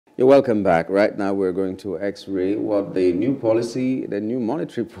You're welcome back. Right now, we're going to X-ray what the new policy, the new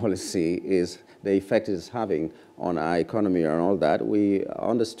monetary policy is, the effect it's having on our economy and all that. We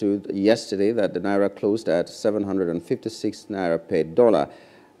understood yesterday that the Naira closed at 756 Naira per dollar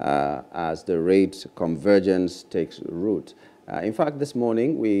as the rate convergence takes root. In fact, this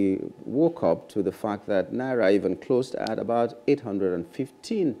morning, we woke up to the fact that Naira even closed at about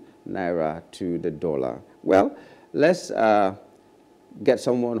 815 Naira to the dollar. Well, let's get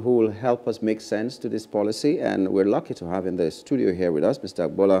someone who will help us make sense to this policy, and we're lucky to have in the studio here with us Mr.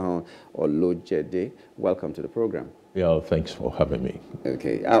 Gbolahan Olojede. Welcome to the program. Yeah, thanks for having me.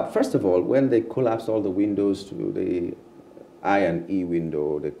 Okay. First of all, when they collapsed all the windows to the I and E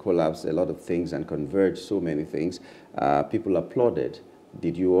window, they collapsed a lot of things and converged so many things, people applauded.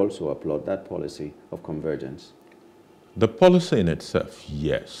 Did you also applaud that policy of convergence? The policy in itself,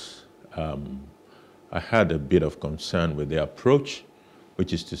 yes. I had a bit of concern with the approach,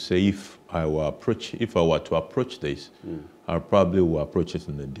 which is to say, if I were to approach this, I probably will approach it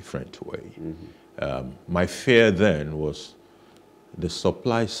in a different way. My fear then was the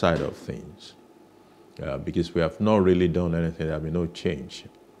supply side of things, because we have not really done anything. There will be no change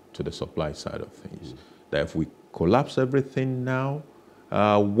to the supply side of things. That if we collapse everything now,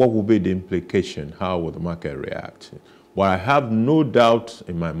 what will be the implication? How will the market react? But I have no doubt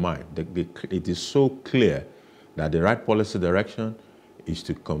in my mind that it is so clear that the right policy direction is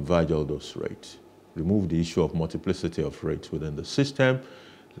to converge all those rates. Remove the issue of multiplicity of rates within the system.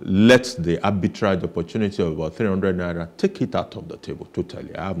 Let the arbitrage opportunity of about 300 Naira, take it out of the table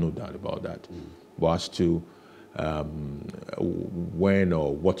totally. I have no doubt about that. But as to when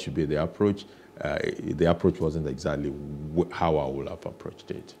or what should be the approach wasn't exactly how I would have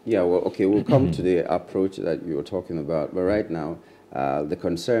approached it. Yeah, well, okay, we'll come to the approach that you were talking about. But right now, the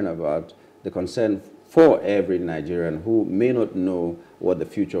concern for every Nigerian who may not know what the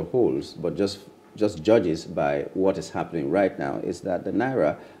future holds, but just judges by what is happening right now, is that the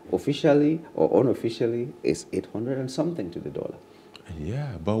Naira, officially or unofficially, is 800 and something to the dollar.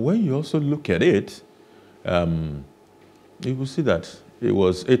 Yeah, but when you also look at it, you will see that it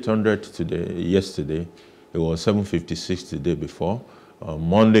was 800 yesterday, it was 756 the day before. On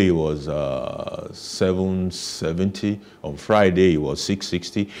Monday, it was 770. On Friday, it was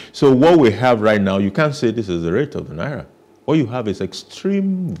 660. So what we have right now, you can't say this is the rate of the Naira. What you have is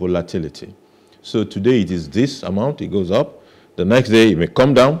extreme volatility. So today it is this amount, it goes up. The next day it may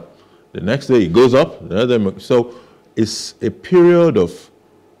come down. The next day it goes up. So it's a period of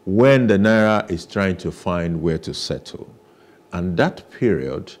when the Naira is trying to find where to settle. And that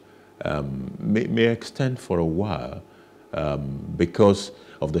period may extend for a while. Because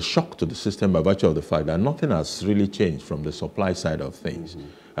of the shock to the system by virtue of the fact that nothing has really changed from the supply side of things.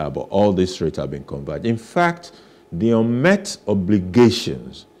 But all these rates have been converged. In fact, the unmet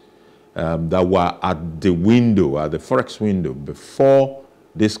obligations that were at the window, at the Forex window, before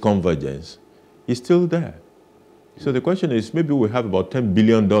this convergence is still there. So the question is, maybe we have about $10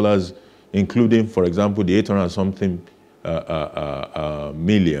 billion, including, for example, the 800-something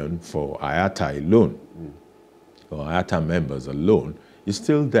million for IATA alone. Or IATA members alone, is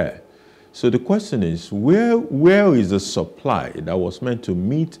still there. So the question is, where is the supply that was meant to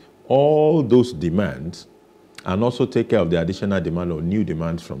meet all those demands and also take care of the additional demand or new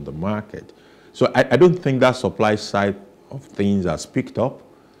demands from the market? So I don't think that supply side of things has picked up.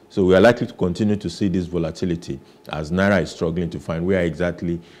 So we are likely to continue to see this volatility as Naira is struggling to find where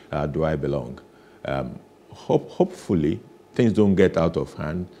exactly do I belong. Hopefully, things don't get out of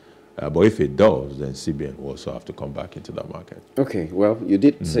hand. But if it does, then CBN will also have to come back into the market. Okay, well, you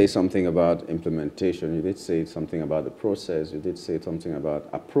did say something about implementation. You did say something about the process. You did say something about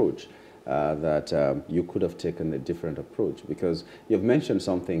approach, that you could have taken a different approach, because you've mentioned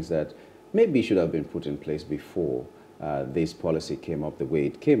some things that maybe should have been put in place before this policy came up the way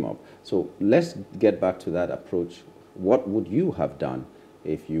it came up. So let's get back to that approach. What would you have done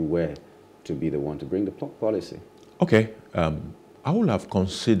if you were to be the one to bring the policy? Okay. I would have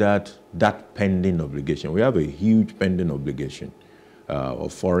considered that pending obligation. We have a huge pending obligation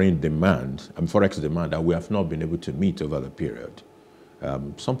of foreign demand and forex demand that we have not been able to meet over the period.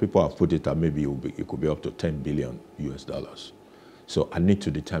 Some people have put it that maybe it could be up to $10 billion US. So I need to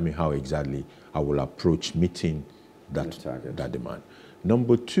determine how exactly I will approach meeting that demand.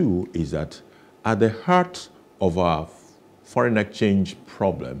 Number two is that at the heart of our foreign exchange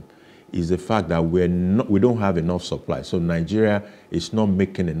problem is the fact that we don't have enough supply. So Nigeria is not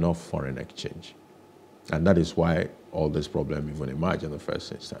making enough foreign exchange. And that is why all this problem even emerged in the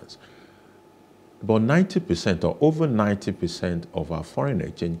first instance. About 90% or over 90% of our foreign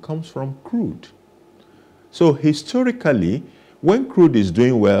exchange comes from crude. So historically, when crude is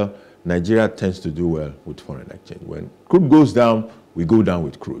doing well, Nigeria tends to do well with foreign exchange. When crude goes down, we go down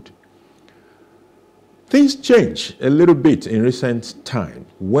with crude. Things change a little bit in recent time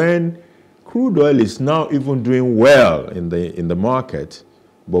when crude oil is now even doing well in the market,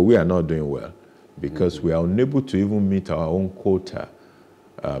 but we are not doing well because we are unable to even meet our own quota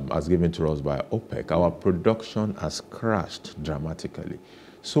as given to us by OPEC. Our production has crashed dramatically.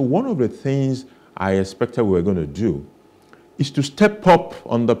 So one of the things I expected we were going to do is to step up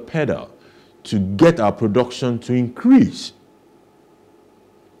on the pedal to get our production to increase.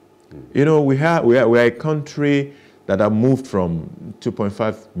 You know, we are a country that have moved from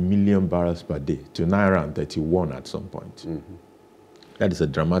 2.5 million barrels per day to Naira and 31 at some point. That is a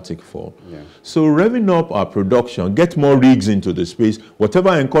dramatic fall. Yeah. So revving up our production, get more rigs into the space, whatever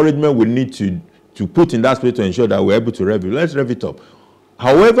encouragement we need to put in that space to ensure that we're able to rev it, let's rev it up.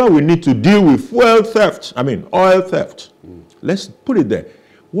 However, we need to deal with fuel theft, oil theft. Let's put it there.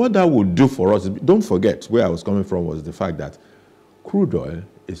 What that would do for us, don't forget, where I was coming from was the fact that crude oil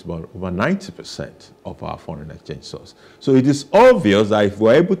is about over 90% of our foreign exchange source. So it is obvious that if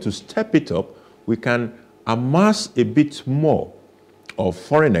we're able to step it up, we can amass a bit more of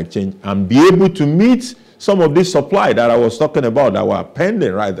foreign exchange and be able to meet some of this supply that I was talking about that were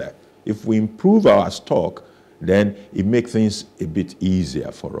pending right there. If we improve our stock, then it makes things a bit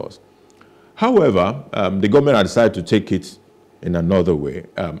easier for us. However, the government has decided to take it in another way.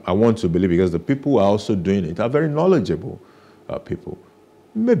 I want to believe because the people who are also doing it are very knowledgeable people.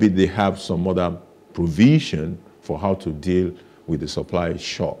 Maybe they have some other provision for how to deal with the supply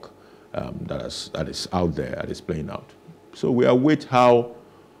shock that is out there, that is playing out. So we await how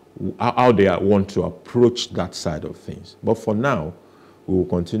they want to approach that side of things. But for now, we will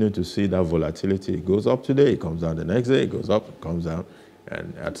continue to see that volatility. It goes up today, it comes down the next day, it goes up, it comes down,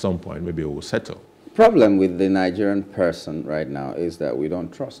 and at some point maybe it will settle. Problem with the Nigerian person right now is that we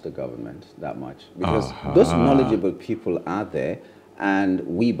don't trust the government that much because those knowledgeable people are there and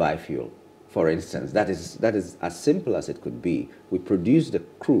we buy fuel. For instance, that is as simple as it could be. We produce the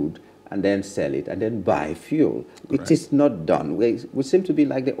crude and then sell it and then buy fuel. Correct. It is not done. We seem to be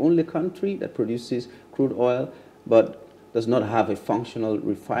like the only country that produces crude oil but does not have a functional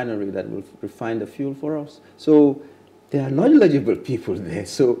refinery that will refine the fuel for us. So there are knowledgeable people there,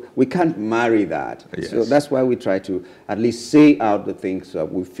 so we can't marry that. Yes. So that's why we try to at least say out the things that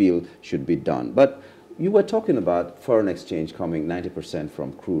we feel should be done. But you were talking about foreign exchange coming 90%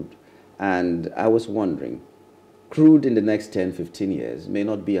 from crude, and I was wondering, crude in the next 10, 15 years may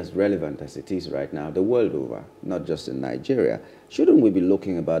not be as relevant as it is right now the world over, not just in Nigeria. Shouldn't we be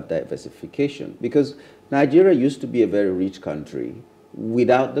looking about diversification? Because Nigeria used to be a very rich country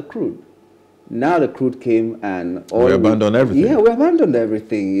without the crude. Now the crude came and we abandoned everything. Yeah, we abandoned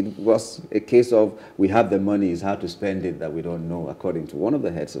everything. It was a case of we have the money, is how to spend it that we don't know, according to one of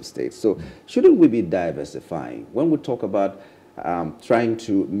the heads of state. So shouldn't we be diversifying? When we talk about trying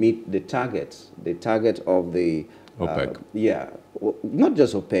to meet the target of the OPEC. Not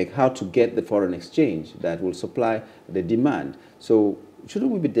just OPEC, how to get the foreign exchange that will supply the demand. So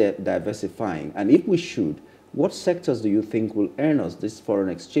shouldn't we be diversifying? And if we should, what sectors do you think will earn us this foreign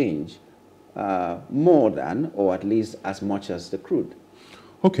exchange more than, or at least as much as the crude?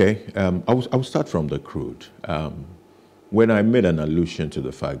 Okay, I will start from the crude. When I made an allusion to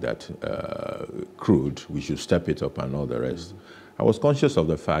the fact that crude, we should step it up and all the rest, I was conscious of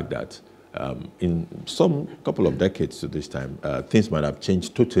the fact that in some couple of decades to this time, things might have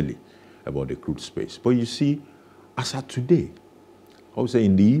changed totally about the crude space. But you see, as of today, I would say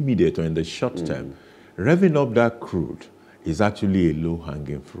in the immediate or in the short term, revving up that crude is actually a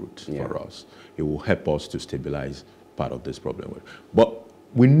low-hanging fruit for us. It will help us to stabilize part of this problem. But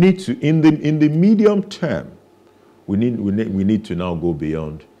we need to, in the medium term, we need to now go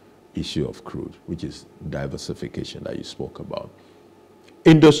beyond issue of crude, which is diversification that you spoke about.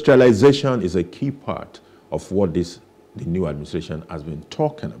 Industrialization is a key part of what the new administration has been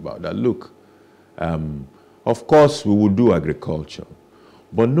talking about. That look, of course we will do agriculture,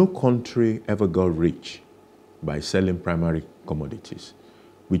 but no country ever got rich by selling primary commodities,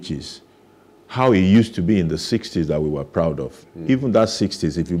 which is how it used to be in the 60s that we were proud of. Even that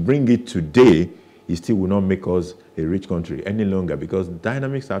 60s, if you bring it today, it still will not make us a rich country any longer because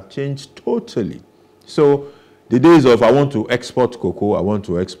dynamics have changed totally. So the days of I want to export cocoa, I want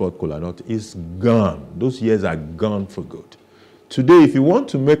to export kola nut is gone. Those years are gone for good. Today, if you want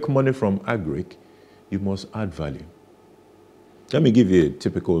to make money from agric, you must add value. Let me give you a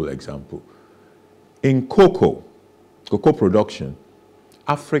typical example. In cocoa production,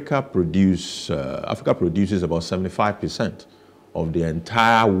 Africa produces about 75% of the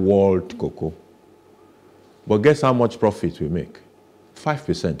entire world cocoa. But guess how much profit we make?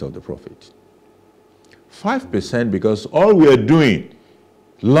 5% of the profit. 5% because all we are doing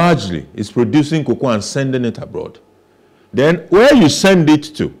largely is producing cocoa and sending it abroad. Then where you send it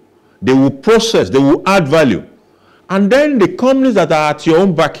to, they will process, they will add value. And then the companies that are at your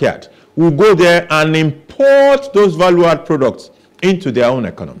own backyard will go there and import those value-add products into their own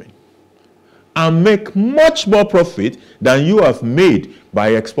economy and make much more profit than you have made by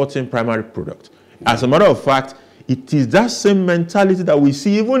exporting primary products. As a matter of fact, it is that same mentality that we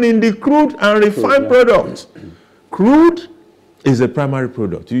see even in the crude and refined products. Crude is a primary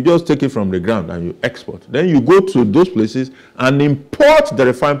product. You just take it from the ground and you export. Then you go to those places and import the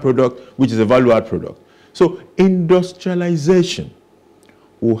refined product, which is a value-add product. So industrialization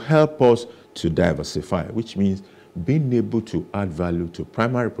will help us to diversify, which means being able to add value to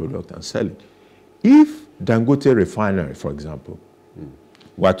primary product and sell it. If Dangote refinery, for example,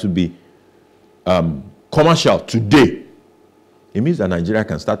 were to be commercial today, it means that Nigeria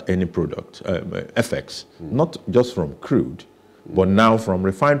can start any product, FX, not just from crude, but now from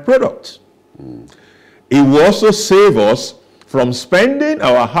refined products. It will also save us from spending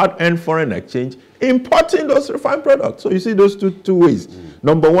our hard-earned foreign exchange importing those refined products. So you see those two ways.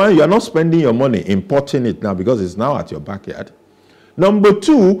 Number one, you are not spending your money importing it now because it's now at your backyard. Number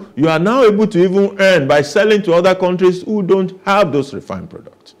two, you are now able to even earn by selling to other countries who don't have those refined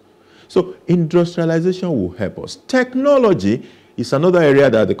products. So industrialization will help us. Technology is another area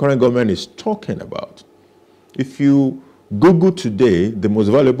that the current government is talking about. If you Google today the most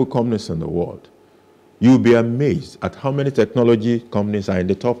valuable companies in the world, you'll be amazed at how many technology companies are in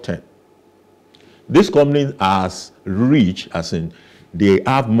the top 10. These companies are as rich, as in they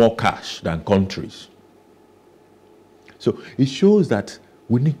have more cash than countries. So it shows that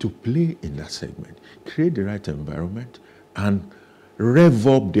we need to play in that segment, create the right environment, and rev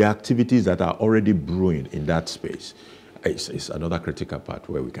up the activities that are already brewing in that space. It's another critical part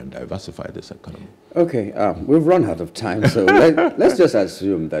where we can diversify this economy. Okay, we've run out of time, so let's just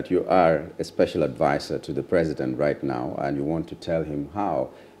assume that you are a special advisor to the president right now, and you want to tell him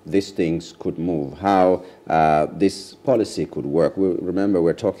how these things could move, how this policy could work. Remember,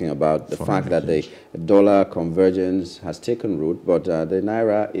 we're talking about the fact that the dollar convergence has taken root, but the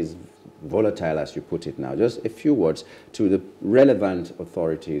Naira is volatile, as you put it now. Just a few words to the relevant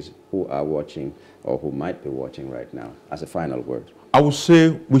authorities who are watching or who might be watching right now as a final word. I would say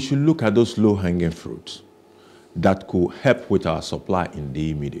we should look at those low-hanging fruits that could help with our supply in the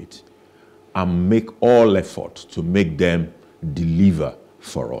immediate and make all effort to make them deliver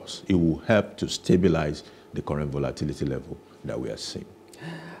for us. It will help to stabilize the current volatility level that we are seeing.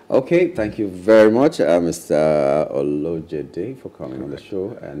 Okay, thank you very much, Mr. Olojede, for coming on the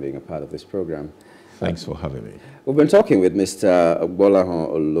show and being a part of this program. Thanks for having me. We've been talking with Mr. Gbolahan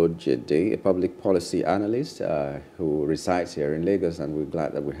Olojede, a public policy analyst who resides here in Lagos, and we're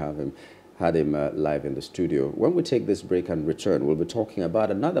glad that we had him live in the studio. When we take this break and return, we'll be talking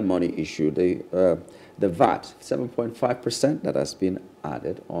about another money issue, the VAT, 7.5% that has been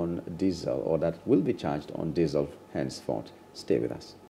added on diesel, or that will be charged on diesel henceforth. Stay with us.